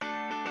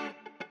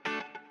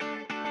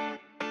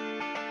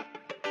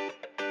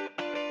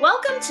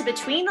Welcome to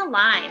Between the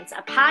Lines,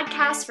 a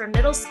podcast for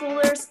middle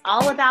schoolers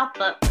all about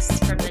books,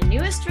 from the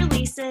newest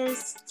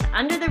releases to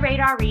under the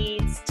radar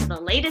reads to the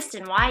latest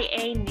in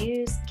YA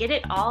news. Get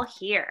it all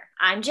here.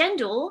 I'm Jen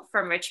Duell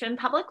from Richmond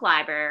Public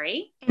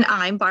Library. And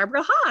I'm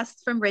Barbara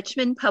Haas from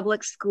Richmond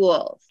Public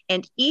Schools.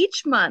 And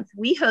each month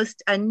we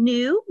host a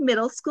new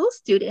middle school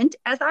student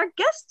as our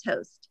guest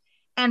host.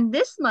 And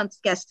this month's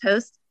guest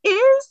host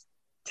is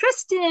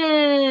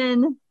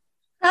Tristan.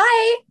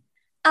 Hi.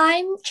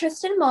 I'm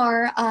Tristan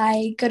Marr.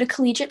 I go to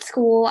collegiate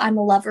school. I'm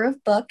a lover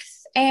of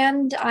books,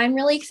 and I'm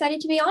really excited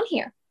to be on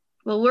here.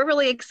 Well, we're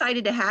really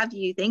excited to have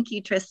you. Thank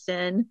you,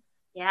 Tristan.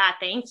 Yeah,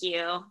 thank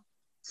you.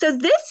 So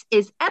this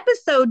is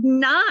episode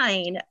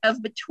 9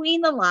 of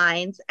Between the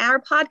Lines, our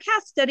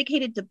podcast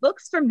dedicated to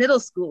books for middle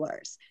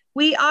schoolers.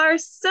 We are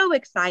so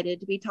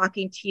excited to be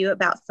talking to you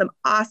about some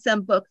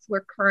awesome books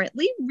we're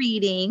currently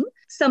reading,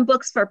 some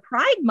books for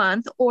Pride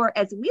Month, or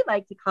as we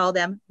like to call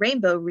them,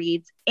 Rainbow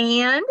Reads,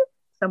 and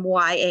some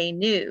YA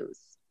news.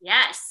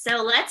 Yes,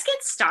 so let's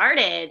get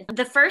started.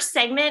 The first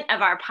segment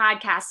of our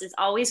podcast is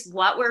always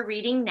what we're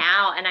reading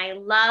now, and I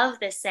love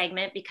this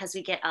segment because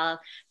we get a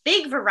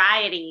big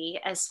variety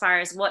as far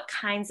as what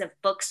kinds of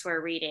books we're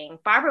reading.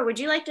 Barbara, would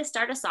you like to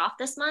start us off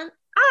this month?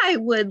 I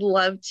would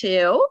love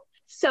to.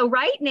 So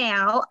right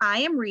now I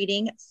am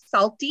reading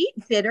Salty,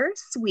 Bitter,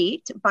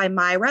 Sweet by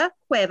Mayra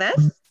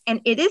Cuevas,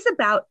 and it is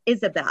about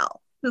Isabel,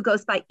 who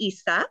goes by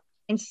Isa.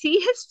 And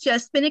she has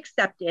just been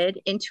accepted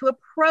into a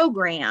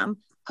program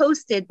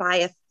hosted by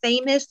a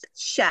famous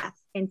chef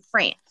in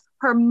France.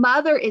 Her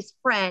mother is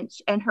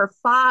French and her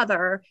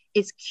father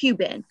is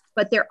Cuban,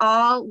 but they're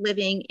all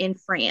living in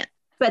France.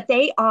 But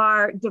they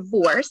are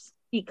divorced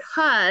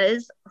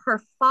because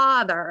her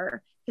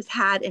father has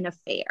had an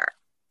affair.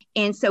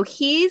 And so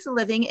he's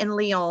living in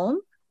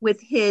Lyon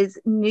with his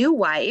new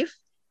wife,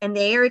 and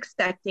they are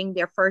expecting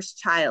their first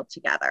child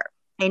together.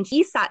 And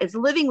Isa is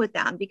living with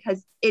them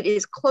because it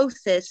is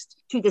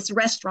closest to this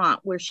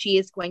restaurant where she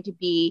is going to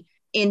be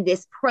in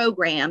this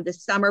program, the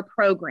summer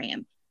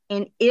program.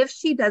 And if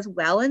she does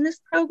well in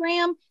this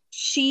program,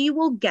 she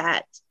will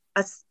get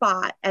a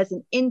spot as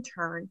an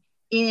intern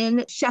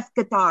in Chef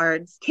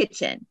Godard's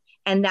kitchen.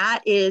 And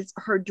that is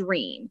her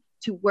dream,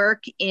 to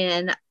work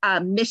in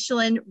a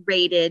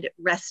Michelin-rated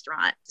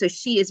restaurant. So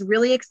she is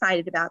really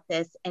excited about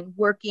this and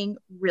working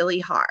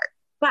really hard.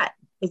 But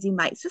as you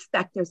might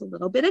suspect, there's a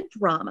little bit of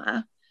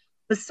drama.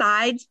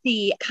 Besides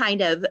the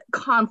kind of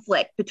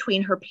conflict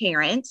between her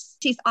parents,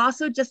 she's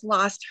also just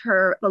lost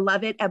her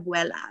beloved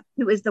abuela,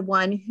 who is the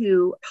one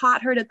who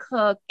taught her to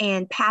cook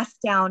and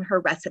passed down her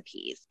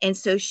recipes. And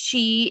so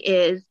she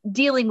is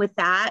dealing with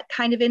that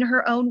kind of in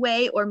her own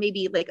way, or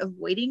maybe like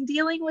avoiding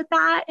dealing with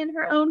that in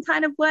her own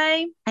kind of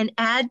way. And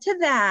add to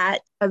that,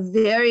 a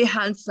very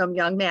handsome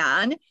young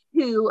man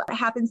who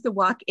happens to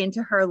walk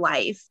into her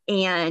life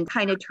and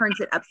kind of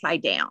turns it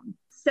upside down.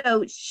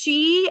 So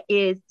she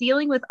is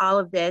dealing with all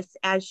of this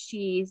as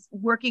she's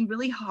working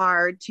really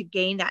hard to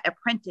gain that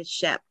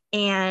apprenticeship.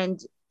 And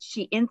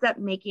she ends up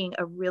making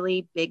a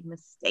really big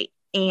mistake.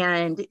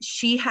 And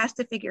she has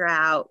to figure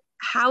out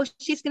how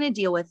she's going to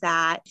deal with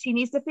that. She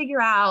needs to figure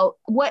out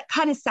what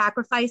kind of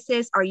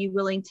sacrifices are you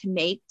willing to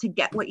make to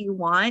get what you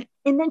want.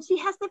 And then she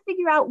has to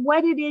figure out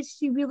what it is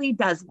she really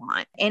does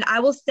want. And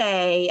I will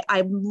say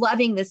I'm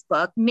loving this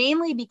book,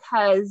 mainly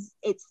because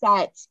it's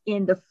set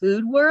in the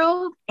food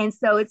world. And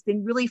so it's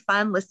been really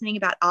fun listening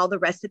about all the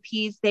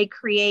recipes they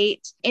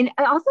create. And it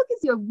also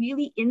gives you a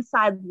really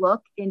inside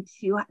look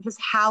into just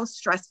how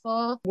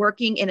stressful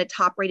working in a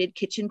top-rated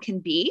kitchen can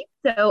be.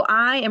 So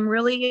I am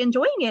really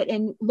enjoying it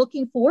and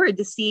looking forward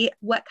to see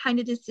what kind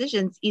of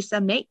decisions Isa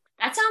makes.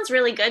 That sounds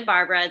really good,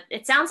 Barbara.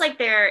 It sounds like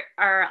there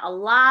are a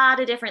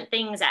lot of different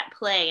things at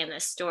play in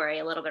this story.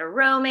 A little bit of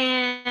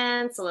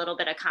romance, a little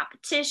bit of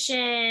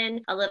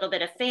competition, a little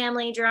bit of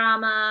family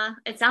drama.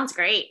 It sounds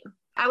great.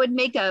 I would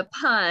make a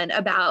pun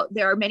about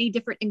there are many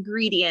different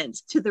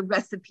ingredients to the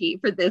recipe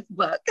for this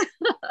book.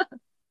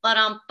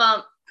 Bump.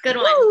 Good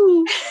one.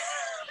 Woo!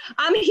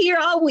 I'm here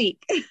all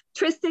week.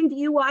 Tristan, do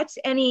you watch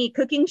any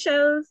cooking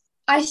shows?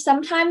 I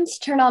sometimes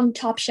turn on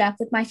Top Chef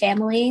with my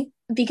family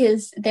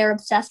because they're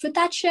obsessed with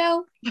that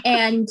show.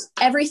 And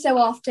every so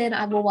often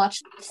I will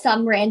watch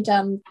some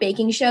random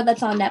baking show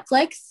that's on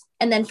Netflix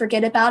and then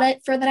forget about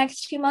it for the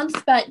next 2 months.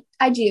 But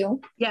I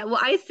do. Yeah, well,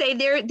 I say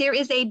there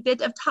is a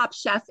bit of Top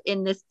Chef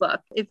in this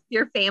book. If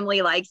your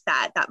family likes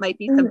that, that might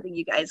be something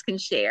you guys can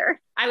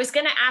share. I was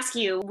going to ask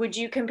you, would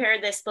you compare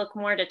this book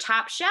more to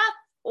Top Chef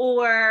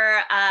or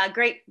a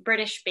Great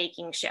British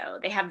Baking Show?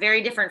 They have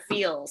very different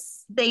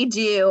feels. They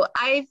do.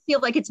 I feel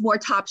like it's more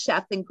Top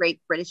Chef than Great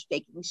British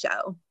Baking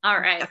Show. All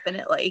right.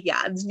 Definitely.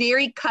 Yeah. It's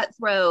very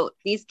cutthroat.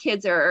 These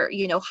kids are,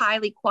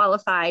 highly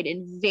qualified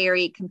and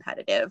very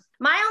competitive.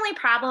 My only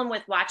problem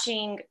with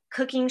watching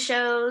cooking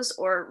shows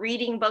or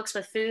reading books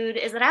with food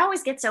is that I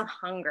always get so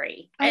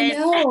hungry. I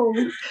know.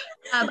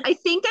 I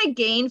think I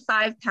gained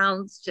 5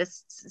 pounds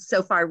just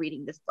so far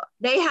reading this book.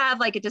 They have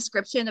like a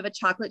description of a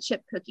chocolate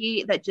chip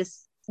cookie that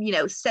just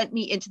sent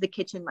me into the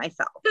kitchen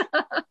myself.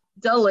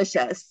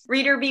 Delicious.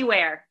 Reader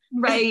beware.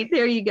 Right.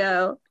 There you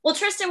go. Well,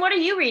 Tristan, what are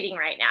you reading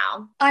right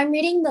now? I'm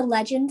reading the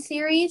Legend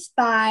series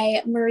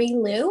by Marie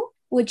Lu,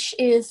 which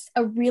is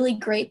a really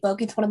great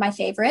book. It's one of my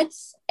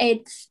favorites.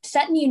 It's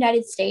set in the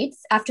United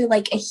States after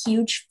like a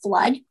huge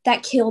flood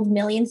that killed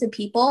millions of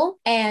people.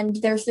 And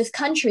there's this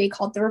country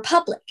called the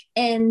Republic.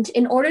 And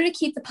in order to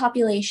keep the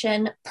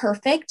population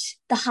perfect,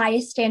 the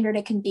highest standard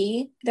it can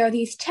be, there are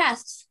these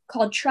tests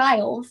called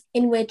trials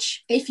in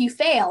which if you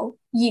fail,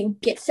 you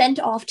get sent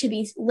off to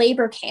these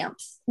labor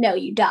camps. No,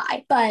 you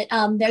die. But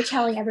they're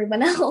telling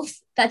everyone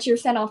else that you're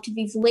sent off to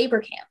these labor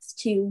camps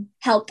to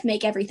help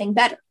make everything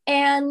better.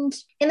 And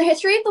in the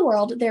history of the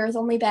world, there has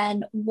only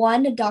been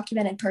one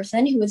documented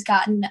person who has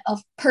gotten a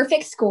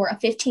perfect score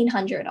of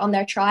 1,500 on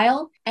their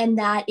trial, and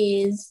that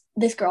is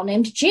this girl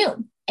named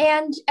June.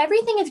 And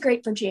everything is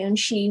great for June.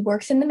 She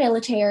works in the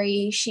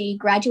military. She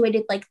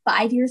graduated like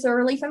 5 years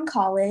early from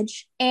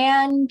college.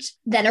 And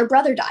then her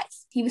brother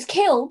dies. He was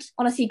killed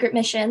on a secret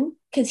mission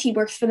because he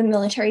works for the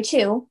military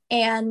too.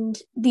 And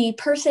the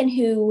person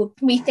who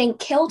we think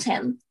killed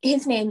him,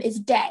 his name is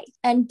Day.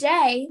 And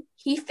Day,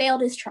 he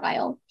failed his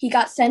trial. He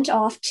got sent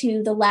off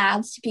to the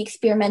labs to be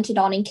experimented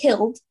on and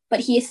killed,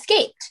 but he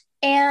escaped.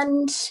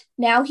 And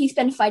now he's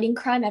been fighting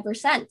crime ever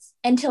since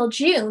until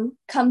June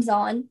comes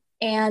on.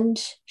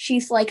 And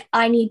she's like,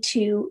 I need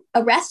to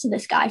arrest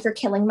this guy for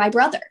killing my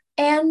brother.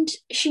 And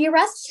she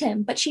arrests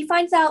him, but she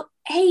finds out,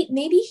 hey,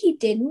 maybe he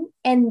didn't.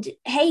 And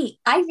hey,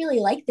 I really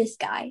like this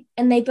guy.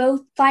 And they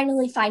both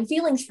finally find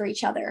feelings for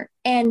each other.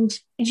 And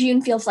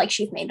June feels like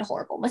she's made a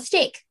horrible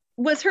mistake.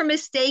 Was her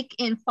mistake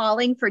in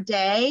falling for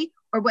Day,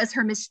 or was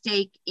her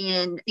mistake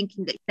in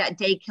thinking that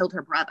Day killed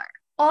her brother?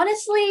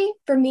 Honestly,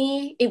 for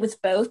me, it was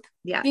both.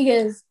 Yeah.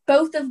 Because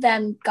both of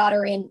them got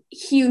her in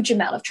huge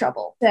amount of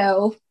trouble.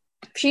 So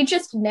if she'd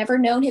just never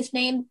known his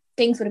name,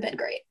 things would have been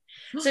great.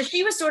 So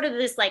she was sort of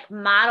this like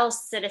model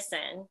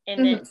citizen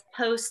in this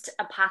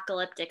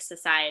post-apocalyptic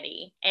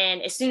society.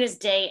 And as soon as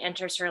Day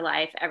enters her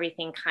life,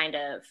 everything kind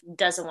of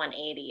does a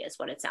 180 is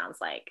what it sounds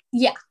like.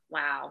 Yeah.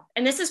 Wow.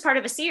 And this is part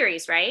of a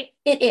series, right?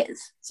 It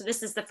is. So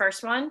this is the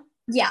first one?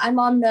 Yeah, I'm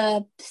on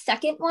the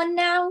second one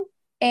now.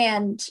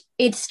 And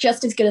it's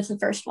just as good as the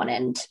first one.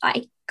 And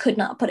I could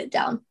not put it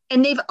down.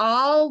 And they've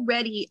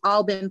already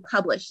all been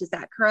published. Is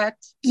that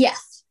correct?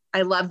 Yes.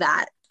 I love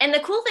that. And the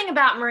cool thing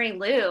about Marie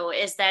Lu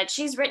is that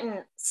she's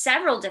written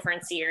several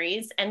different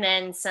series and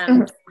then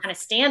some kind of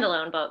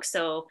standalone books.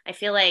 So I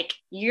feel like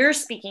you're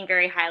speaking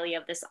very highly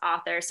of this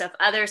author. So if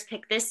others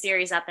pick this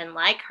series up and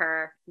like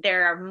her,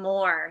 there are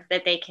more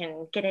that they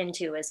can get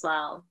into as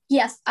well.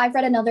 Yes, I've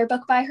read another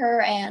book by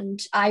her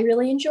and I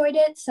really enjoyed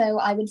it. So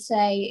I would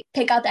say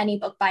pick out any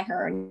book by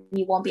her and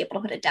you won't be able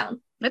to put it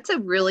down. That's a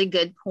really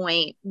good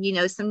point. You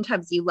know,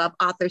 sometimes you love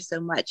authors so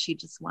much, you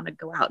just want to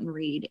go out and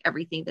read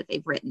everything that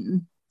they've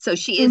written. So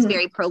she is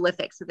very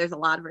prolific. So there's a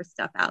lot of her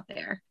stuff out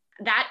there.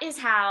 That is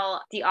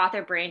how the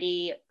author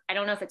Brandy, I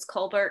don't know if it's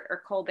Colbert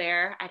or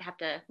Colbert, I'd have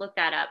to look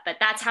that up, but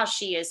that's how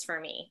she is for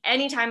me.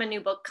 Anytime a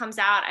new book comes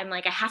out, I'm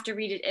like, I have to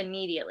read it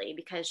immediately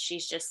because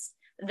she's just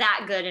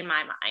that good in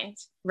my mind.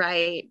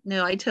 Right.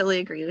 No, I totally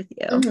agree with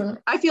you.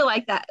 I feel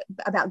like that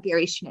about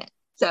Gary Schmidt.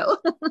 So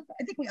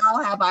I think we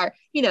all have our,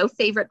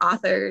 favorite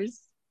authors.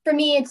 For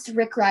me, it's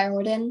Rick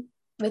Riordan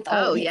with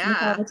all his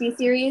mythology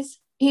series.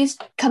 He's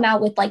come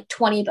out with like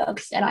 20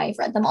 books and I've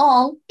read them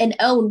all and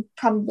own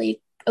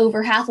probably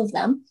over half of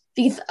them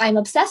because I'm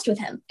obsessed with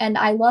him and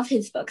I love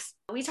his books.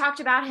 We talked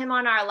about him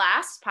on our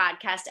last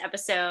podcast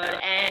episode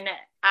and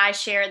I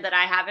shared that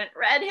I haven't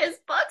read his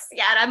books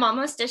yet. I'm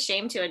almost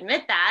ashamed to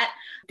admit that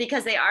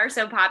because they are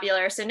so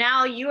popular. So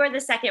now you are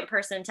the second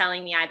person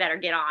telling me I better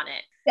get on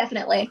it.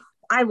 Definitely.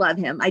 I love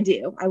him. I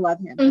do. I love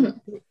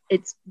him.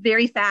 It's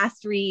very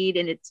fast read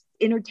and it's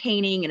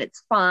entertaining and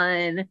it's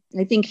fun.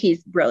 I think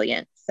he's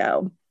brilliant.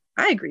 So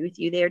I agree with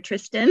you there,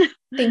 Tristan.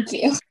 Thank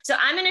you. So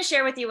I'm going to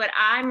share with you what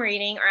I'm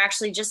reading or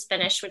actually just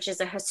finished, which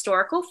is a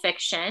historical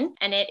fiction.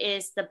 And it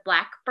is The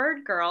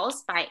Blackbird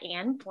Girls by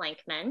Anne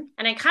Blankman.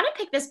 And I kind of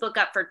picked this book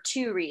up for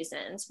two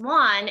reasons.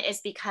 One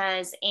is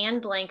because Anne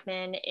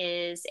Blankman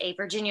is a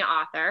Virginia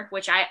author,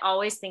 which I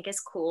always think is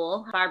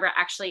cool. Barbara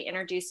actually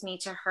introduced me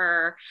to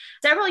her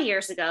several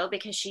years ago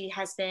because she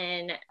has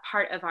been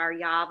part of our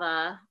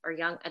YAVA or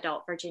Young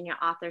Adult Virginia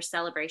Author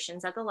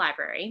celebrations at the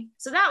library.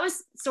 So that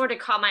was sort of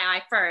caught my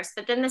eye first.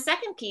 But then the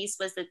second piece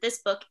was that this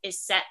book is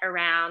set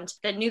around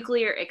the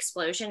nuclear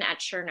explosion at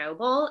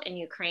Chernobyl in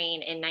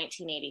Ukraine in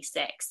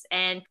 1986.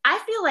 And I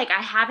feel like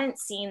I haven't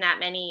seen that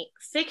many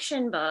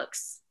fiction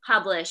books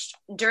published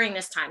during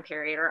this time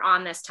period or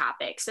on this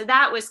topic. So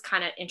that was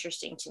kind of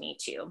interesting to me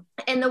too.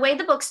 And the way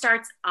the book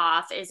starts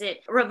off is it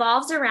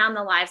revolves around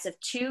the lives of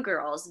two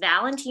girls,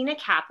 Valentina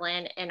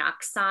Kaplan and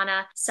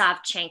Oksana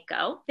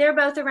Savchenko. They're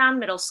both around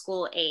middle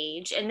school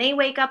age, and they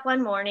wake up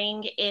one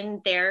morning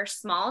in their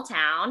small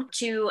town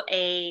to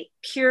a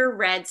pure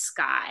red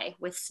sky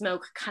with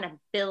smoke kind of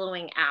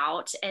billowing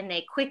out. And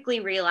they quickly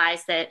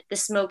realize that the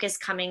smoke is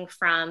coming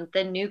from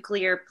the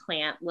nuclear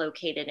plant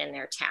located in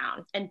their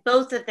town. And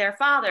both of their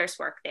fathers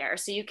work there.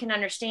 So you can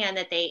understand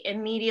that they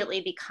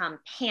immediately become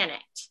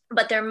panicked.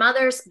 but their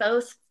mothers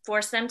both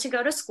force them to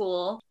go to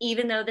school,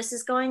 even though this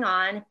is going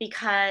on,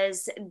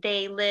 because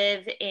they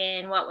live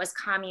in what was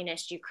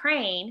communist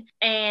Ukraine.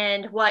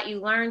 And what you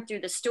learn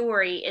through the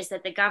story is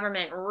that the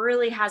government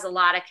really has a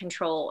lot of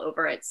control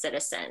over its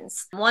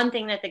citizens. One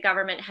thing that the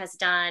government has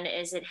done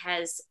is it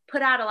has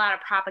put out a lot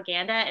of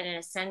propaganda and, in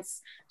a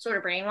sense, sort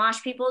of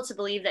brainwash people to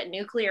believe that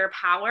nuclear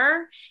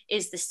power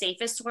is the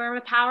safest form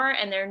of power,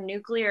 and their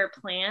nuclear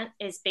plant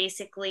is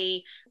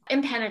basically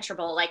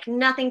impenetrable. Like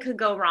nothing could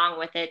go wrong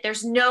with it.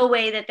 There's no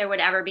way that there would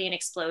ever be an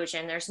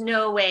explosion. There's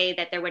no way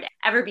that there would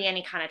ever be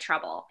any kind of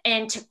trouble.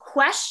 And to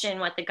question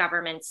what the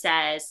government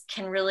says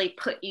can really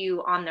put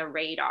you on the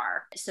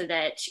radar so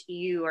that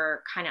you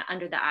are kind of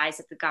under the eyes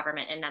of the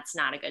government, and that's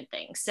not a good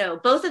thing. So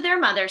both of their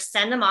mothers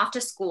send them off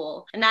to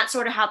school, and that's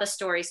sort of how the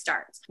story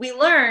starts. We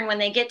learn when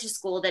they get to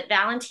school that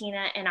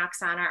Valentina and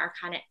Oksana are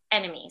kind of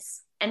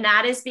enemies. And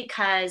that is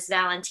because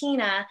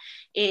Valentina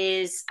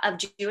is of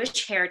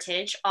Jewish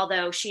heritage,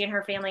 although she and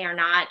her family are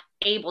not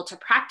able to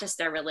practice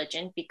their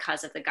religion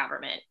because of the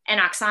government. And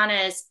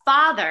Oksana's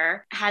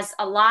father has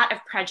a lot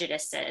of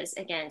prejudices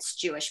against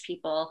Jewish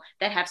people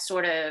that have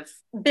sort of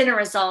been a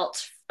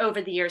result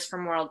over the years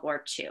from World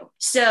War II.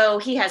 So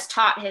he has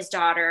taught his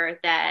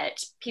daughter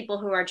that people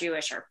who are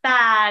Jewish are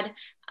bad,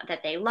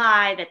 that they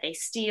lie, that they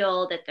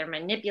steal, that they're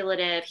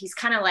manipulative. He's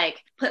kind of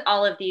like put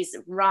all of these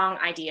wrong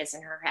ideas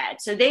in her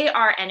head. So they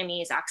are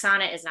enemies.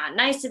 Oksana is not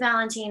nice to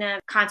Valentina.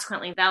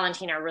 Consequently,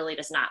 Valentina really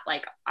does not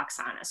like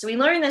Oksana. So we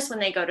learn this when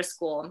they go to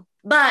school.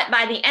 But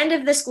by the end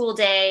of the school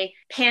day,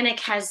 panic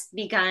has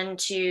begun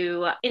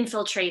to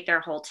infiltrate their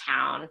whole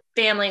town.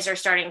 Families are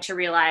starting to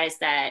realize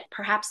that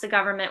perhaps the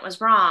government was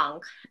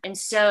wrong. And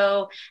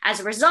so as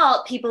a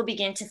result, people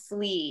begin to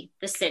flee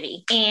the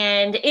city.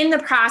 And in the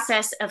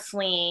process of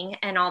fleeing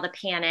and all the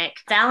panic,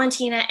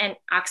 Valentina and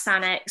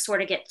Oksana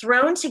sort of get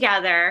thrown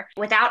together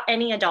without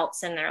any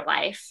adults in their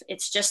life.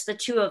 It's just the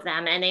two of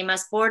them, and they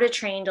must board a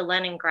train to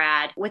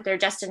Leningrad, with their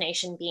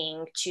destination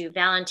being to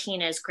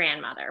Valentina's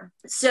grandmother.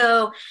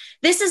 So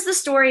this is the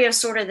story of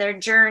sort of their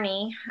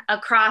journey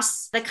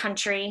across the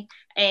country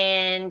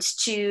and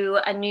to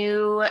a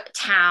new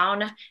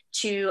town,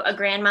 to a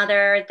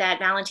grandmother that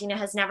Valentina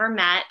has never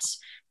met,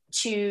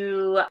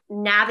 to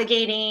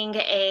navigating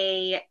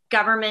a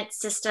government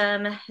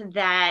system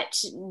that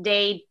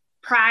they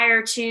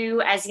prior to,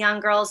 as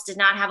young girls, did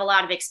not have a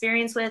lot of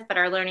experience with, but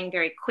are learning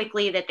very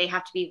quickly that they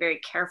have to be very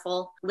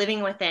careful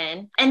living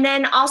within. And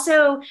then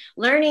also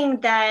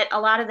learning that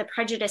a lot of the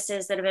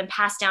prejudices that have been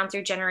passed down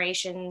through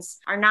generations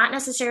are not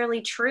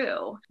necessarily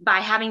true. By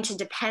having to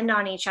depend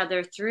on each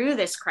other through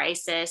this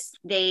crisis,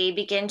 they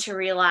begin to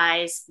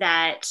realize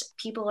that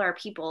people are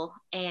people,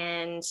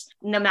 and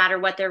no matter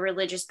what their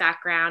religious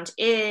background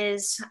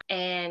is,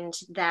 and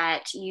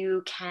that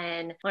you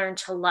can learn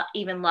to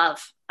even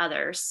love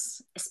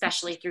others,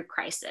 especially through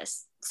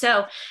crisis.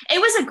 So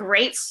it was a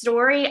great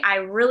story. I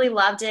really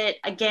loved it.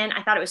 Again,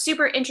 I thought it was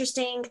super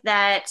interesting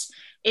that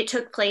it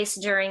took place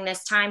during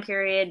this time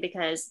period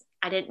because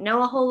I didn't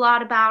know a whole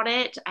lot about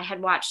it. I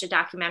had watched a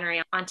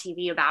documentary on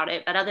TV about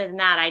it, but other than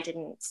that, I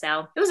didn't.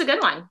 So it was a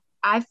good one.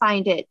 I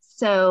find it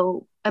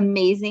so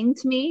amazing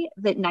to me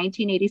that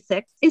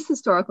 1986 is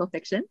historical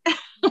fiction.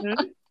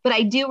 Mm-hmm. But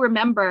I do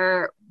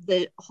remember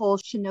the whole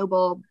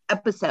Chernobyl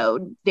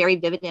episode very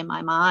vivid in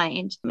my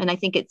mind. And I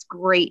think it's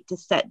great to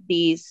set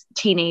these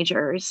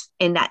teenagers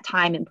in that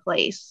time and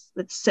place.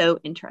 That's so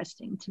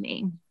interesting to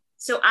me.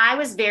 So I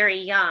was very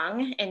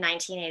young in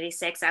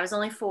 1986. I was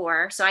only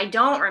 4, so I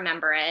don't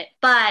remember it,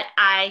 but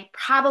I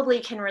probably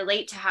can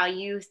relate to how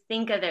you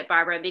think of it,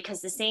 Barbara,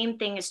 because the same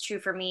thing is true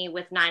for me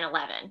with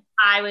 9/11.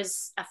 I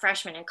was a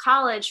freshman in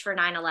college for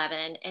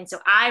 9/11, and so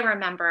I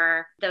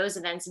remember those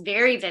events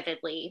very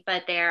vividly,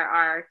 but there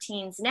are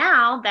teens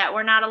now that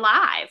were not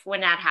alive when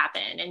that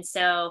happened. And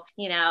so,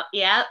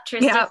 yep,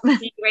 Tristan,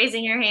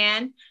 raising your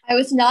hand. I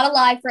was not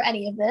alive for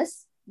any of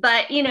this.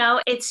 But,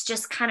 it's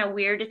just kind of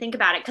weird to think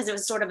about it because it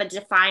was sort of a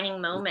defining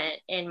moment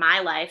in my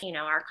life,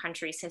 our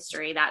country's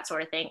history, that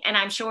sort of thing. And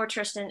I'm sure,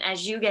 Tristan,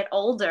 as you get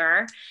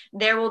older,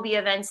 there will be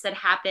events that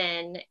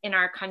happen in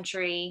our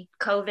country,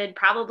 COVID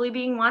probably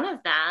being one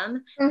of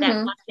them,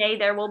 that one day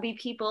there will be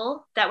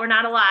people that were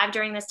not alive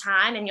during this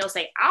time. And you'll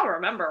say, I'll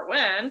remember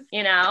when,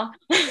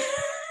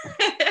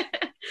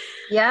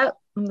 Yep,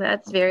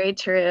 that's very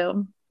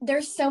true.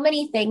 There's so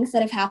many things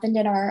that have happened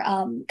in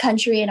our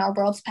country and our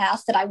world's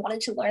past that I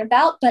wanted to learn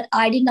about, but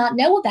I did not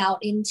know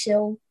about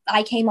until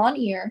I came on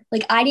here.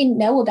 Like, I didn't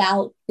know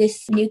about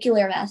this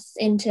nuclear mess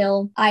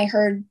until I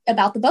heard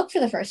about the book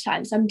for the first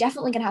time. So I'm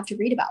definitely going to have to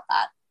read about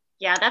that.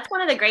 Yeah, that's one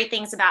of the great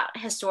things about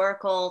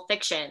historical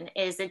fiction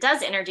is it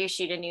does introduce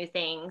you to new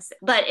things,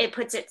 but it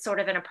puts it sort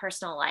of in a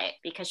personal light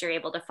because you're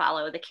able to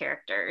follow the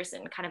characters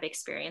and kind of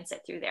experience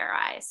it through their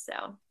eyes.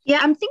 So yeah,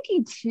 I'm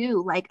thinking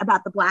too, like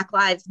about the Black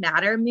Lives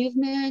Matter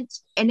movement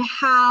and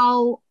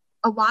how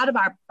a lot of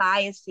our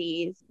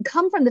biases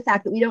come from the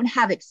fact that we don't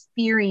have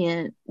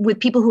experience with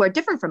people who are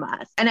different from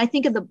us. And I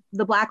think of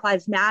the Black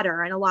Lives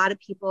Matter and a lot of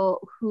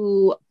people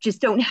who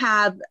just don't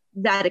have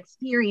that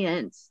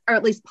experience, or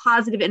at least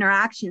positive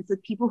interactions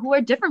with people who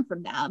are different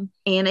from them.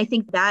 And I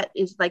think that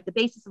is like the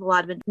basis of a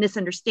lot of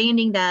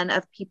misunderstanding then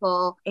of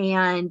people,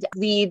 and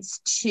leads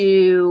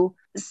to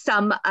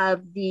some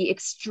of the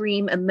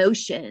extreme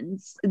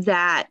emotions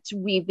that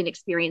we've been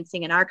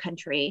experiencing in our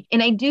country.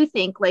 And I do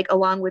think, like,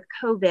 along with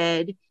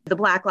COVID, the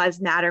Black Lives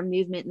Matter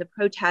movement and the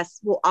protests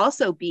will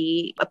also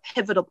be a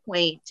pivotal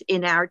point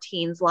in our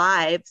teens'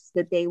 lives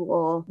that they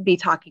will be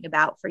talking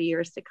about for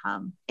years to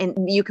come.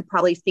 And you could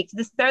probably speak to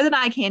this better than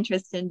I can,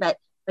 Tristan, but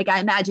like, I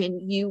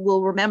imagine you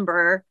will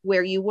remember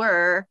where you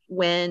were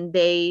when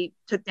they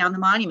took down the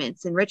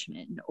monuments in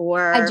Richmond,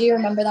 or I do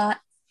remember that.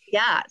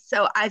 Yeah.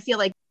 So I feel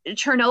like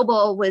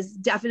Chernobyl was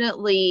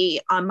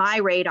definitely on my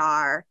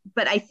radar,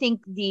 but I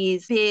think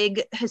these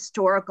big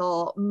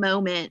historical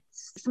moments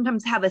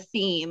sometimes have a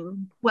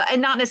theme. Well,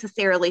 and not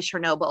necessarily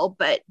Chernobyl,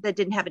 but that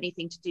didn't have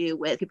anything to do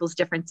with people's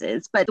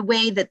differences. But the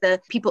way that the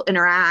people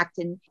interact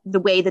and the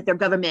way that their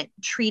government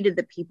treated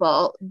the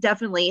people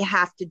definitely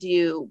have to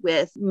do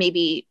with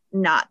maybe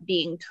not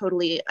being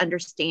totally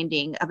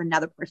understanding of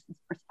another person's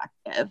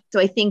perspective.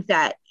 So I think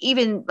that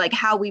even like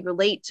how we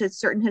relate to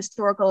certain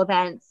historical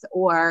events,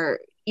 or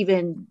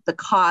even the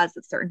cause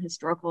of certain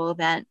historical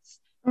events,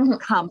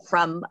 come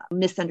from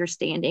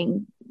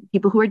misunderstanding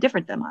people who are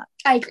different than us.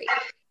 I agree.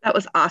 That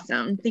was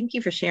awesome. Thank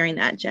you for sharing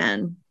that,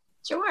 Jen.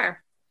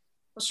 Sure.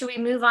 Well, should we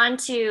move on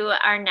to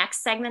our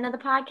next segment of the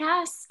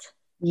podcast?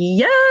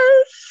 Yes.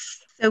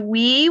 So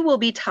we will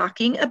be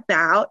talking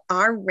about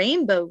our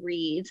rainbow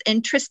reads.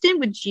 And Tristan,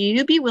 would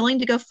you be willing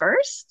to go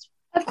first?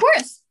 Of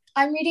course.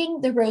 I'm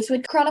reading the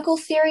Rosewood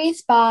Chronicles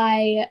series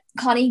by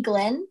Connie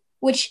Glynn,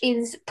 which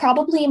is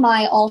probably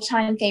my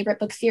all-time favorite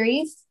book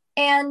series.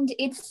 And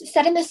it's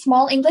set in this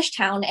small English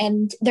town,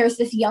 and there's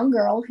this young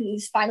girl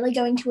who's finally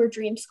going to her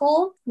dream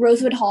school,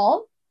 Rosewood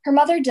Hall. Her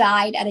mother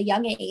died at a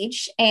young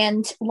age,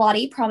 and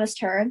Lottie promised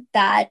her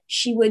that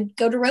she would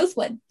go to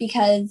Rosewood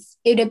because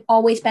it had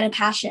always been a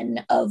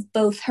passion of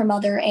both her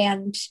mother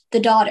and the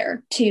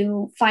daughter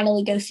to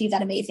finally go see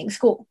that amazing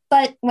school.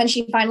 But when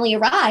she finally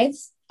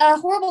arrives, a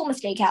horrible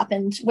mistake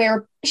happened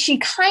where she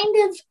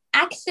kind of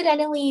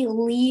accidentally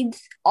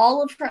leads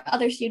all of her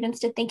other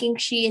students to thinking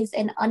she is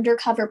an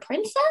undercover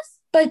princess.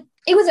 But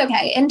it was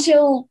okay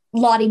until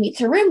Lottie meets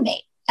her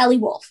roommate, Ellie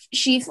Wolf.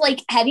 She's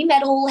like heavy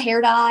metal,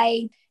 hair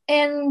dye,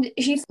 and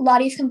she's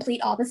Lottie's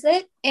complete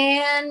opposite.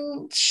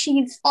 And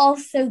she's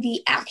also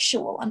the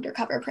actual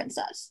undercover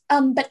princess.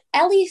 But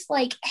Ellie's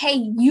like, hey,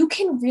 you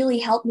can really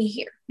help me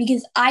here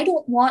because I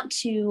don't want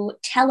to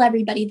tell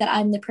everybody that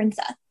I'm the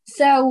princess.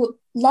 So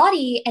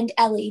Lottie and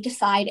Ellie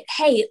decide,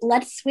 hey,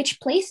 let's switch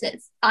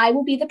places. I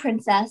will be the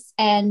princess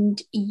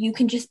and you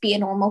can just be a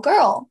normal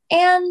girl.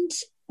 And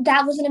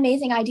that was an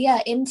amazing idea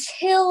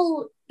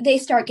until they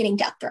start getting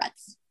death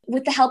threats.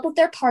 With the help of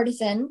their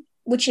partisan,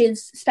 which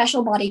is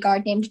special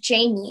bodyguard named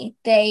Jamie,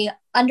 they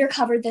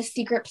undercovered this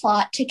secret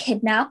plot to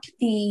kidnap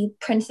the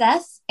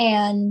princess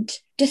and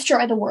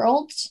destroy the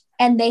world.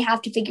 And they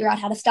have to figure out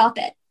how to stop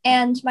it.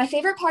 And my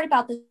favorite part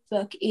about this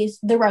book is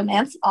the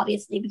romance,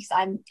 obviously, because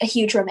I'm a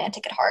huge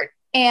romantic at heart.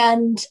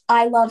 And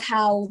I love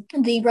how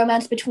the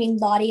romance between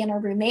Lottie and her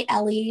roommate,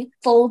 Ellie,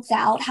 folds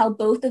out, how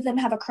both of them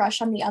have a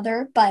crush on the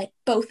other, but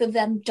both of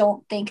them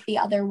don't think the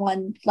other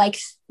one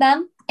likes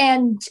them.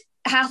 And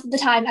half of the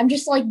time, I'm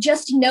just like,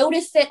 just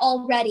notice it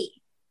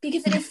already,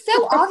 because it is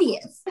so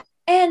obvious.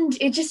 And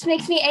it just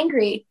makes me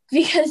angry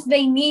because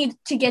they need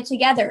to get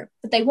together,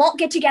 but they won't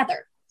get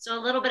together. So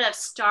a little bit of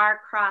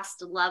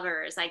star-crossed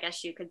lovers, I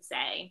guess you could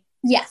say.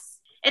 Yes.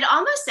 It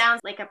almost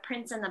sounds like a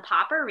Prince and the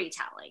Pauper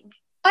retelling.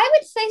 I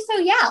would say so,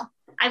 yeah.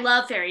 I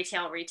love fairy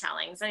tale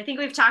retellings. I think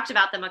we've talked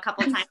about them a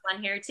couple times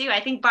on here too.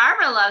 I think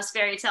Barbara loves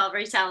fairy tale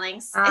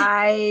retellings.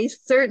 I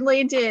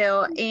certainly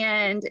do.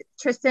 And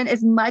Tristan,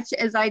 as much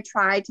as I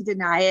try to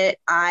deny it,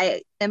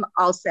 I am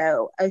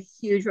also a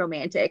huge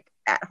romantic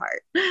at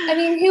heart. I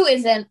mean, who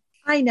isn't?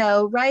 I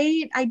know,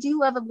 right? I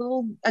do love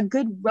a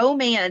good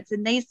romance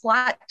and nice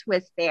plot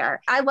twist there.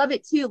 I love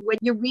it too when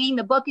you're reading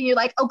the book and you're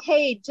like,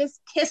 okay,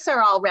 just kiss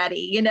her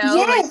already, you know?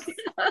 Yes.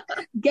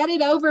 Like, get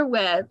it over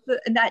with.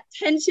 And that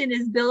tension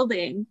is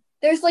building.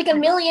 There's like a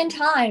million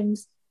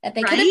times that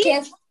they could have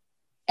kissed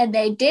and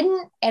they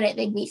didn't, and it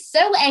made me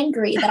so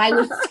angry that I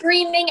was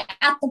screaming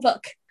at the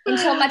book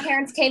until my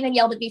parents came and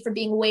yelled at me for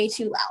being way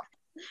too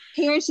loud.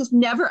 Parents just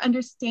never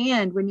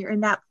understand when you're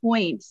in that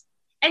point.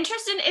 And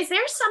Tristan, is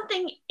there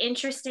something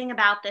interesting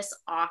about this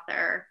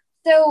author?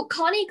 So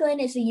Connie Glynn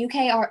is a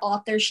UK art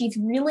author. She's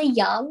really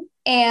young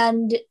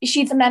and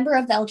she's a member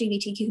of the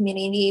LGBTQ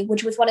community,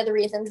 which was one of the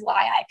reasons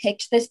why I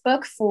picked this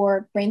book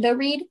for Rainbow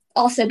Read.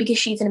 Also because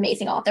she's an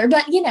amazing author.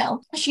 But, you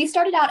know, she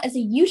started out as a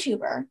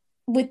YouTuber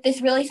with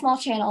this really small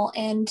channel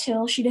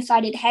until she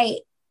decided,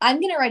 hey, I'm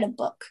going to write a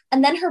book.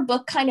 And then her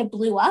book kind of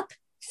blew up.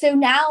 So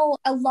now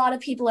a lot of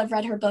people have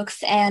read her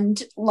books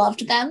and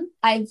loved them.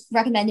 I've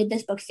recommended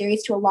this book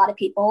series to a lot of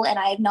people, and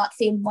I have not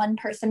seen one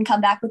person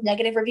come back with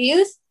negative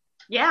reviews.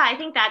 Yeah, I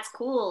think that's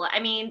cool. I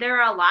mean,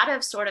 there are a lot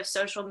of sort of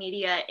social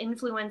media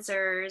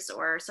influencers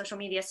or social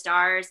media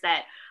stars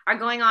that are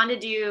going on to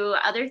do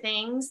other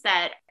things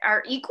that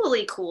are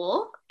equally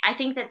cool. I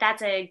think that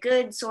that's a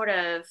good sort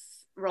of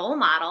role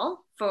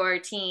model for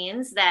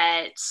teens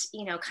that,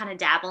 you know, kind of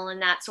dabble in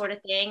that sort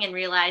of thing and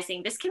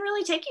realizing this can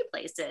really take you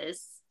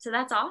places. So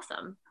that's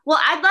awesome. Well,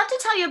 I'd love to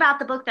tell you about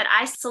the book that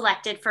I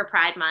selected for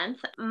Pride Month.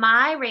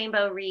 My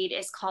rainbow read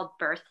is called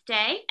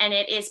Birthday, and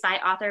it is by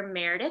author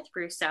Meredith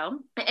Russo.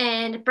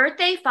 And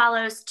Birthday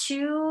follows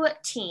two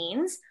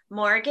teens,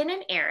 Morgan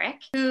and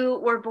Eric, who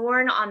were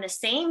born on the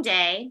same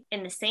day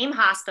in the same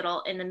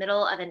hospital in the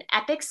middle of an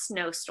epic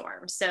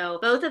snowstorm. So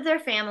both of their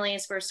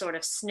families were sort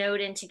of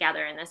snowed in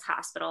together in this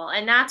hospital,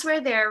 and that's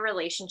where their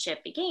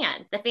relationship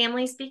began. The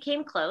families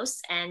became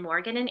close, and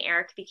Morgan and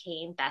Eric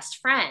became best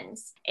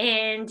friends.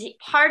 And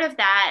part of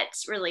that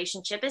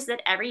relationship is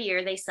that every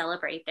year they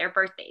celebrate their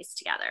birthdays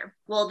together.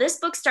 Well, this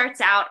book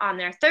starts out on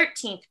their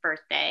 13th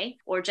birthday,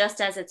 or just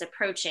as it's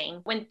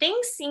approaching, when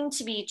things seem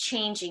to be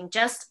changing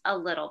just a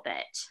little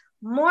bit.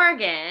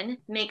 Morgan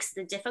makes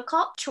the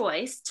difficult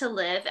choice to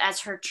live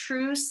as her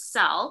true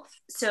self.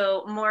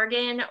 So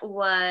Morgan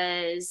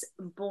was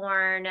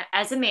born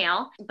as a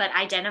male, but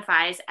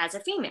identifies as a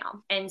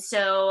female. And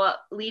so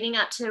leading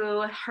up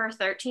to her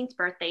 13th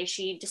birthday,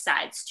 she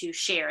decides to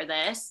share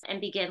this and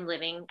begin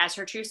living as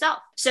her true self.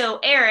 So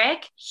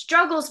Eric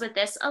struggles with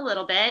this a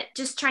little bit,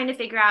 just trying to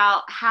figure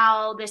out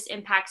how this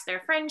impacts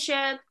their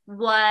friendship,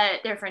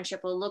 what their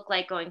friendship will look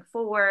like going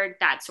forward,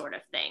 that sort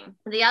of thing.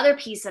 The other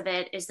piece of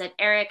it is that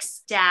Eric's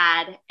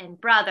dad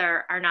and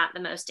brother are not the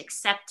most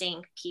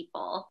accepting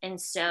people. And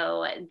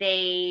so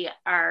they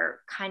are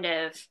kind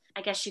of,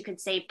 I guess you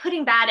could say,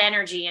 putting bad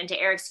energy into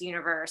Eric's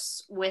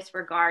universe with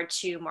regard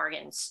to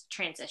Morgan's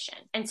transition.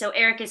 And so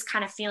Eric is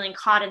kind of feeling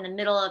caught in the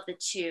middle of the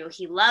two.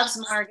 He loves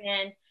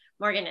Morgan.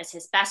 Morgan is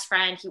his best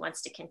friend. He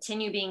wants to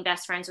continue being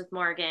best friends with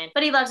Morgan,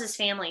 but he loves his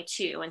family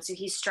too. And so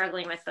he's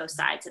struggling with both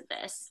sides of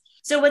this.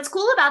 So what's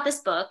cool about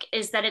this book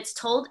is that it's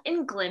told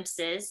in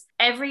glimpses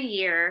every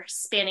year,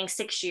 spanning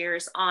 6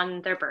 years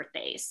on their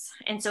birthdays.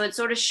 And so it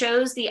sort of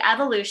shows the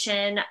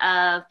evolution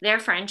of their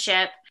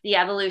friendship, the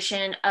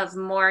evolution of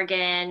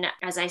Morgan,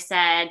 as I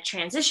said,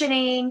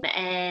 transitioning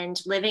and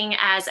living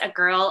as a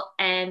girl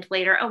and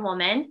later a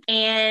woman.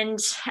 And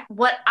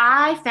what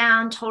I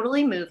found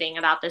totally moving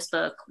about this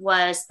book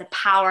was the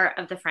power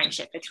of the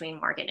friendship between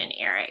Morgan and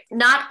Eric.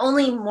 Not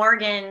only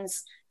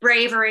Morgan's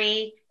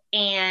bravery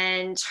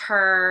and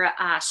her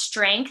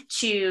strength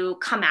to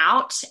come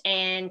out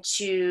and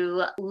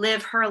to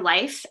live her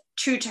life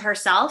true to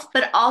herself,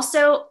 but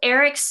also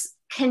Eric's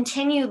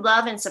continued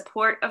love and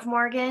support of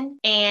Morgan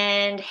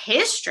and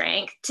his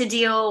strength to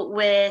deal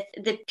with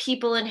the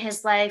people in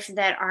his life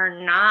that are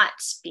not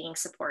being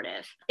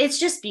supportive. It's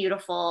just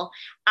beautiful.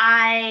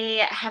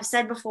 I have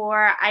said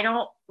before, I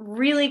don't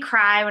really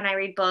cry when I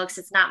read books.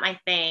 It's not my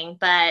thing,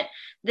 but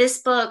this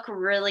book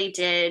really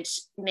did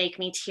make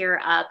me tear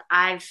up.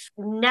 I've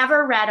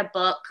never read a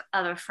book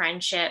of a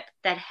friendship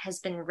that has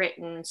been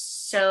written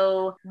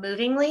so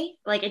movingly.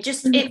 Like it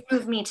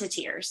moved me to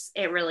tears.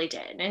 It really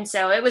did. And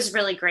so it was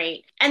really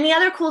great. And the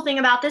other cool thing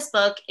about this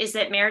book is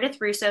that Meredith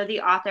Russo,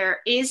 the author,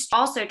 is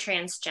also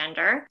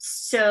transgender.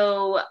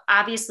 So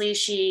obviously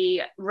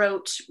she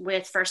wrote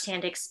with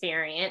firsthand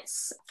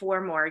experience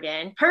for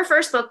Morgan. Her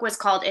first book was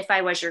called If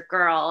I Was Your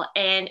Girl,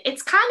 and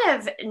it's kind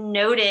of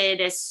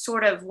noted as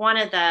sort of one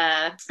of the,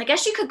 I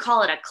guess you could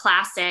call it a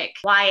classic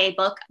YA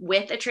book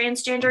with a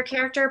transgender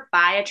character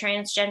by a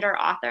transgender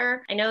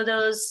author. I know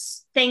those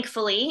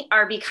thankfully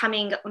are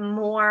becoming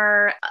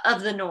more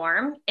of the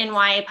norm in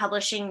YA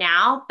publishing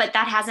now, but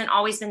that hasn't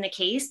always been the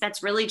case.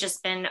 That's really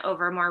just been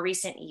over more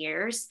recent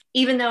years.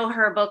 Even though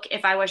her book,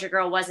 If I Was Your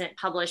Girl, wasn't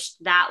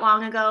published that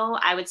long ago,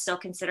 I would still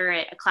consider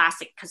it a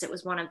classic because it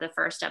was one of the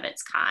first of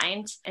its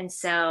kind. And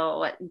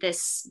so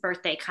this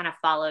birthday kind of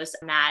follows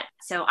that.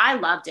 So I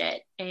loved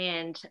it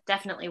and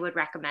definitely would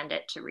recommend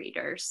it to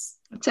readers.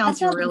 It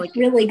sounds really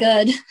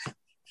good.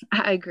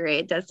 I agree.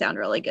 It does sound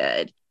really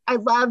good. I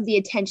love the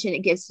attention it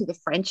gives to the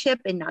friendship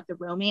and not the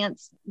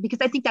romance, because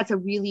I think that's a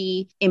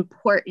really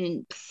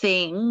important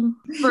thing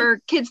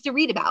for kids to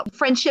read about.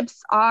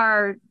 Friendships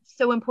are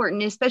so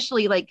important,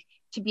 especially like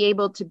to be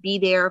able to be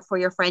there for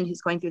your friend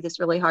who's going through this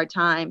really hard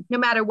time, no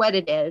matter what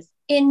it is.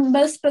 In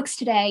most books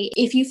today,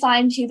 if you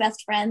find two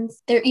best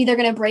friends, they're either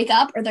going to break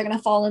up or they're going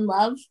to fall in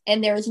love,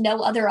 and there is no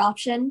other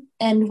option.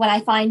 And when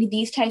I find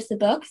these types of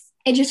books,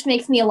 it just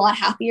makes me a lot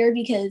happier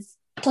because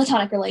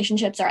platonic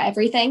relationships are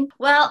everything.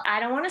 Well,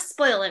 I don't want to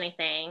spoil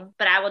anything,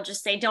 but I will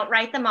just say don't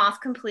write them off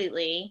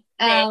completely.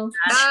 Oh.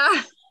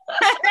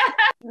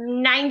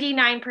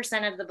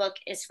 99% of the book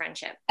is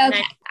friendship.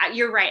 Okay.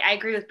 You're right. I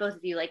agree with both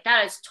of you. Like,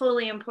 that is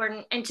totally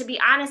important. And to be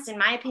honest, in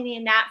my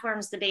opinion, that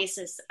forms the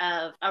basis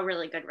of a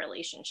really good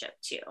relationship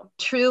too.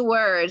 True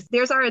words.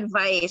 There's our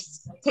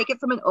advice. Take it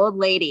from an old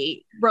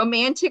lady.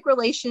 Romantic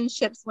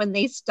relationships, when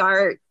they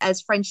start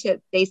as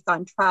friendship based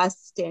on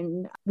trust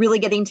and really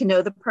getting to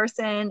know the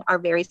person, are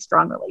very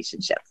strong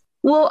relationships.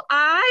 Well,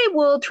 I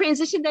will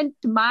transition then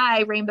to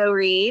my rainbow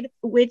read,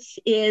 which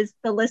is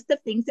The List of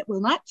Things That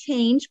Will Not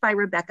Change by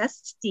Rebecca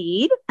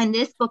Steed. And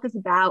this book is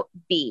about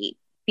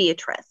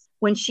Beatrice.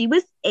 When she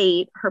was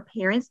 8, her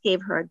parents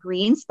gave her a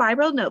green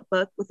spiral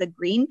notebook with a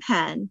green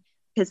pen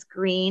because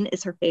green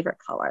is her favorite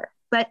color.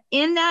 But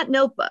in that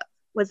notebook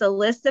was a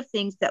list of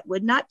things that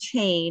would not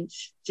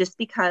change just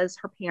because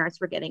her parents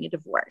were getting a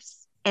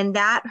divorce. And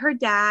that her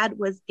dad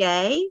was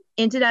gay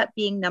ended up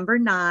being number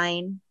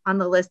 9 on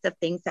the list of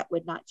things that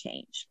would not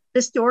change.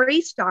 The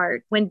story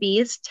starts when Bee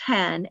is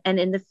 10 and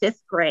in the 5th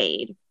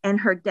grade, and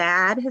her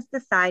dad has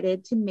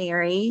decided to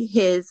marry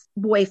his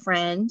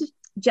boyfriend,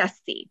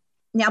 Jesse.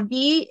 Now,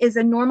 Bee is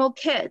a normal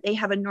kid. They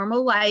have a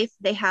normal life.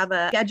 They have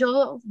a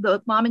schedule.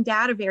 The mom and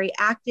dad are very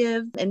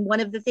active. And one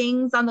of the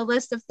things on the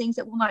list of things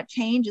that will not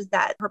change is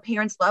that her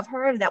parents love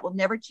her. That will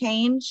never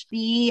change.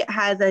 Bee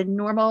has a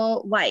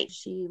normal life.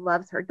 She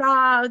loves her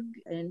dog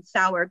and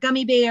sour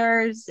gummy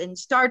bears and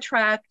Star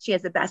Trek. She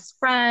has a best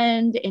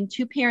friend and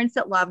 2 parents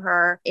that love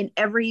her in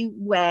every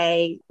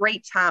way.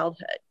 Great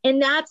childhood. And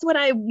that's what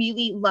I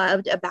really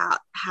loved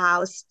about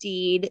how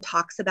Steed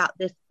talks about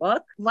this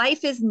book.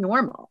 Life is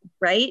normal,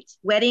 right?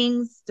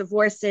 Weddings,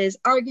 divorces,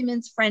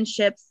 arguments,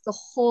 friendships, the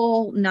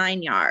whole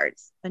 9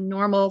 yards, a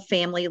normal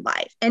family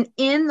life. And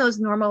in those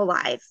normal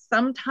lives,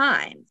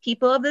 sometimes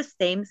people of the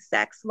same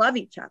sex love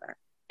each other.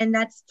 And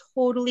that's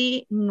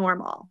totally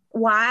normal.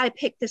 Why I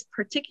picked this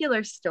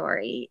particular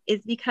story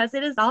is because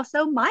it is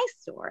also my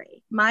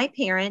story. My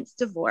parents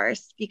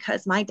divorced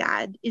because my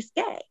dad is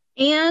gay.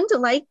 And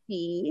like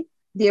Bee,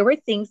 there were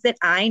things that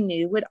I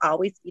knew would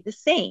always be the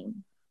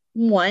same.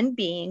 One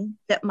being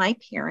that my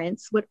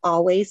parents would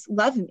always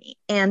love me.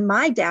 And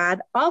my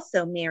dad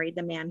also married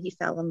the man he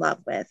fell in love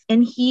with.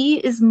 And he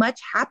is much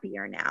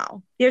happier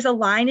now. There's a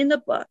line in the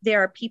book.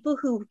 There are people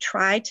who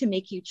try to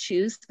make you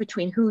choose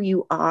between who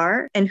you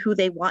are and who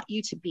they want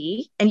you to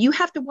be. And you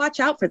have to watch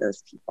out for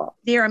those people.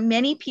 There are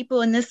many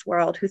people in this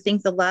world who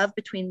think the love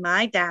between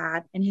my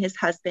dad and his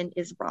husband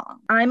is wrong.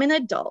 I'm an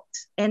adult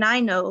and I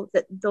know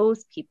that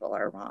those people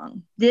are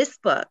wrong. This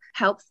book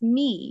helps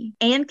me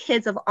and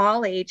kids of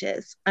all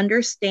ages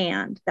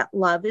understand that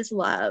love is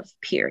love,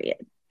 period.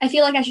 I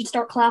feel like I should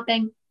start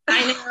clapping.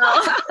 I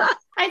know.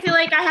 I feel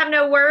like I have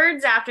no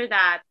words after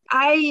that.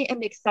 I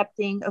am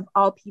accepting of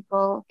all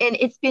people. And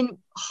it's been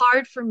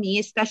hard for me,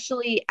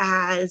 especially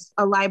as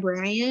a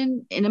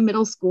librarian in a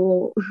middle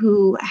school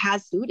who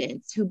has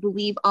students who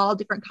believe all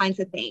different kinds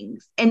of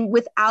things. And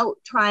without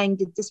trying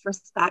to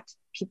disrespect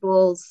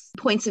people's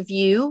points of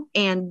view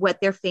and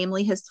what their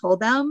family has told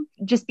them,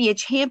 just be a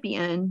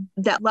champion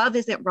that love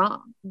isn't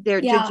wrong.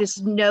 There's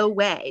just no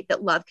way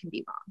that love can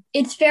be wrong.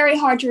 It's very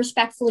hard to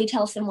respectfully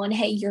tell someone,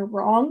 hey, you're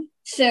wrong.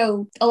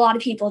 So a lot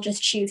of people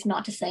just choose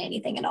not to say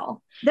anything at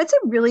all. That's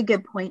a really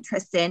good point,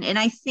 Tristan. And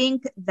I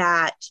think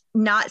that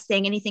not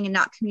saying anything and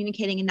not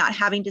communicating and not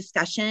having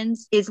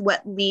discussions is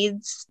what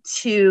leads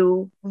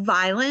to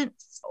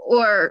violence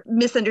or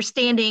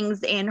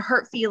misunderstandings and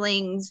hurt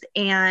feelings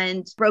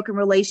and broken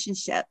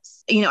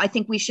relationships. You know, I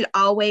think we should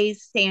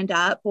always stand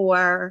up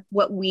for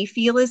what we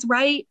feel is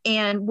right.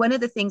 And one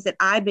of the things that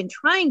I've been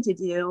trying to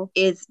do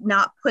is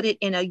not put it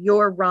in a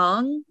you're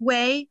wrong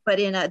way, but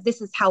in a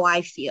this is how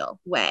I feel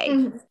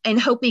way, and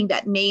hoping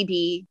that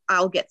maybe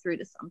I'll get through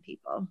to some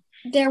people.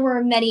 There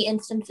were many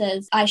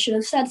instances I should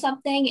have said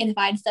something, and if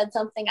I'd said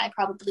something, I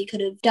probably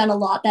could have done a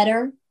lot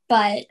better,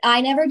 but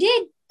I never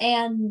did.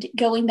 And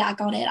going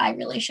back on it, I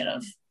really should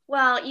have.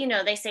 Well, you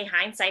know, they say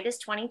hindsight is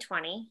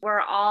 20/20.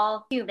 We're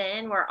all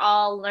human. We're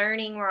all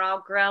learning. We're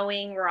all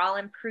growing. We're all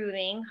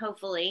improving,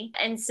 hopefully.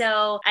 And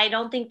so I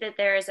don't think that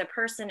there is a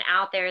person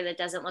out there that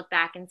doesn't look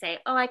back and say,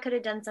 oh, I could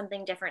have done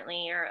something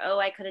differently, or, oh,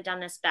 I could have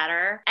done this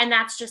better. And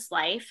that's just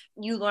life.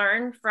 You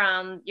learn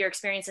from your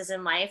experiences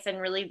in life.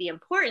 And really the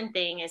important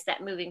thing is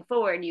that moving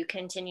forward, you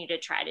continue to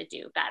try to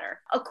do better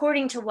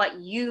according to what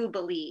you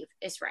believe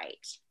is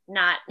right,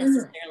 not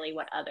necessarily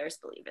what others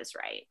believe is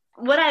right.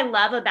 What I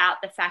love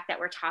about the fact that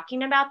we're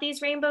talking about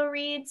these rainbow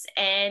reads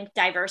and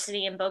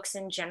diversity in books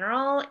in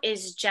general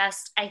is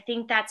just, I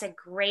think that's a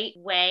great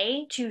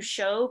way to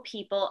show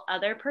people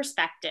other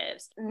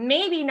perspectives,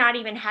 maybe not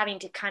even having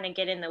to kind of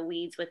get in the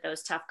weeds with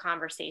those tough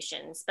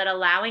conversations, but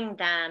allowing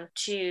them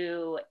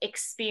to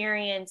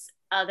experience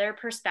other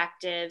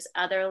perspectives,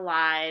 other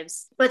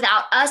lives,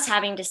 without us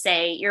having to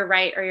say you're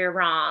right or you're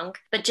wrong,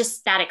 but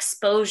just that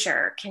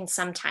exposure can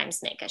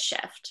sometimes make a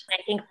shift.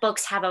 I think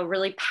books have a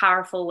really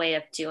powerful way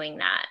of doing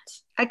that.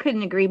 I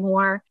couldn't agree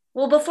more.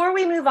 Well, before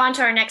we move on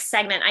to our next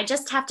segment, I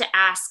just have to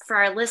ask for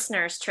our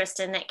listeners,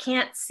 Tristan, that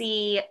can't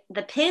see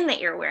the pin that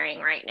you're wearing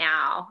right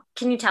now.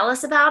 Can you tell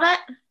us about it?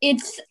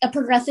 It's a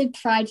progressive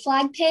pride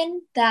flag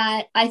pin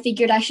that I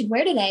figured I should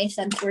wear today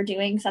since we're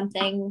doing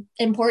something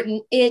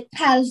important. It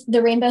has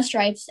the rainbow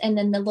stripes and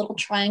then the little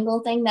triangle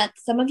thing that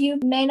some of you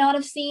may not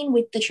have seen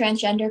with the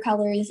transgender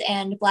colors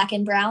and black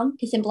and brown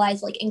to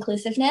symbolize like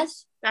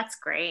inclusiveness. That's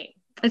great.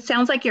 It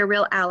sounds like you're a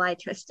real ally,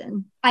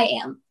 Tristan. I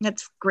am.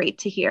 That's great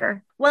to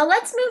hear. Well,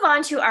 let's move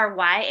on to our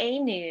YA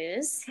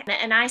news.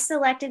 And I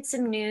selected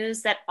some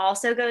news that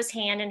also goes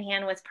hand in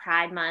hand with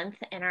Pride Month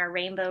and our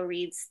Rainbow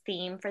Reads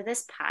theme for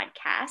this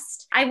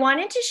podcast. I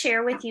wanted to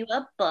share with you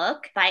a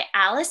book by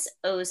Alice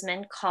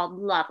Oseman called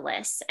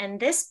Loveless. And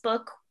this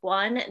book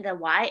won the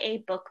YA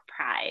Book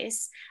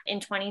Prize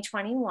in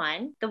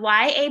 2021. The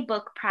YA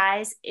Book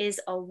Prize is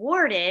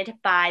awarded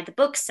by The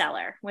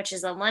Bookseller, which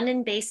is a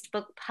London-based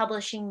book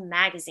publishing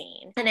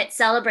magazine. And it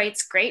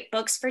celebrates great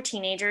books for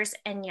teenagers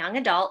and young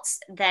adults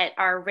that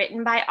are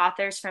written by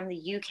authors from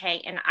the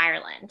UK and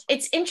Ireland.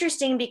 It's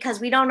interesting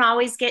because we don't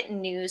always get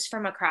news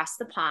from across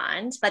the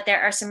pond, but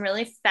there are some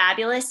really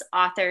fabulous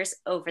authors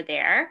over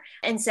there.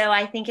 And so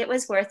I think it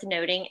was worth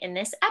noting in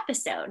this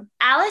episode.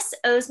 Alice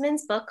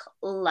Oseman's book,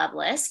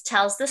 Loveless,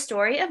 tells the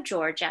story of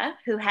Georgia,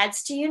 who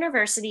heads to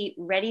university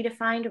ready to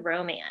find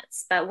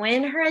romance. But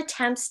when her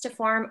attempts to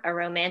form a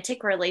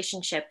romantic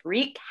relationship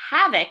wreak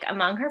havoc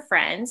among her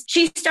friends,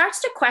 she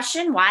starts to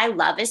question why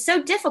love is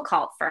so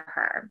difficult for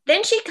her.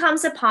 Then she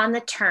comes upon the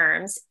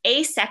terms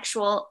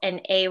asexual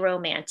and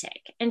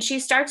aromantic, and she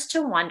starts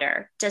to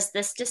wonder, does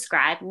this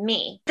describe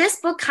me? This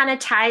book kind of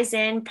ties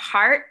in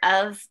part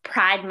of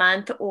Pride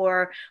Month,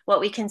 or what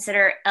we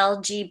consider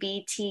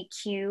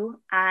LGBTQIA+,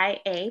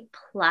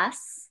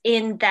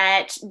 in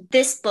that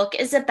this book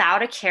is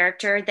about a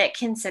character that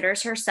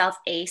considers herself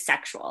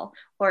asexual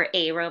or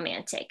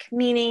aromantic,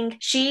 meaning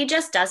she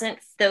just doesn't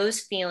those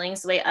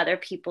feelings the way other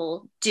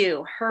people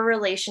do. Her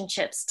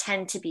relationships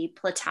tend to be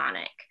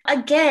platonic.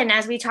 Again,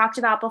 as we talked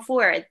about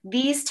before,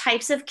 these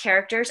types of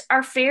characters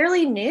are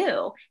fairly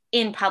new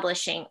in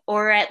publishing,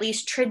 or at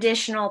least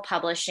traditional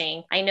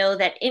publishing. I know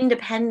that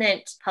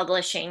independent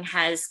publishing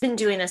has been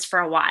doing this for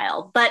a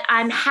while, but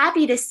I'm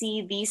happy to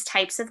see these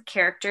types of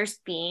characters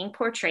being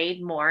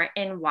portrayed more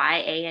in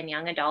YA and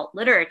young adult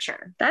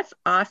literature. That's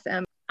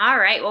awesome. All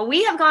right. Well,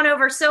 we have gone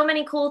over so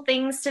many cool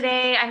things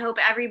today. I hope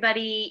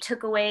everybody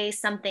took away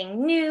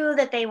something new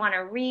that they want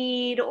to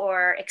read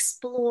or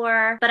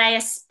explore. But I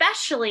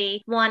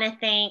especially want to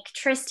thank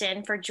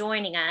Tristan for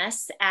joining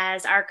us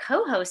as our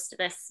co-host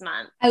this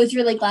month. I was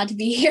really glad to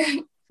be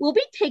here. We'll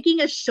be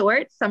taking a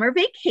short summer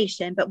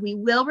vacation, but we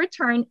will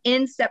return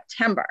in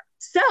September.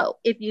 So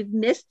if you've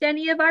missed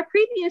any of our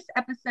previous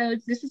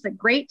episodes, this is a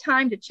great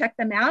time to check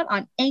them out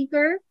on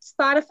Anchor,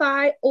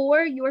 Spotify,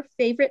 or your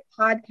favorite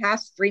podcast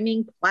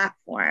streaming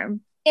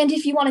platform. And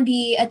if you want to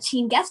be a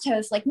teen guest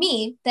host like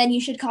me, then you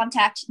should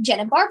contact Jen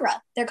and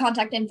Barbara. Their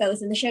contact info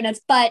is in the show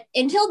notes. But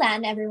until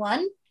then,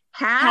 everyone,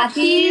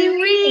 happy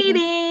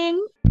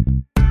reading!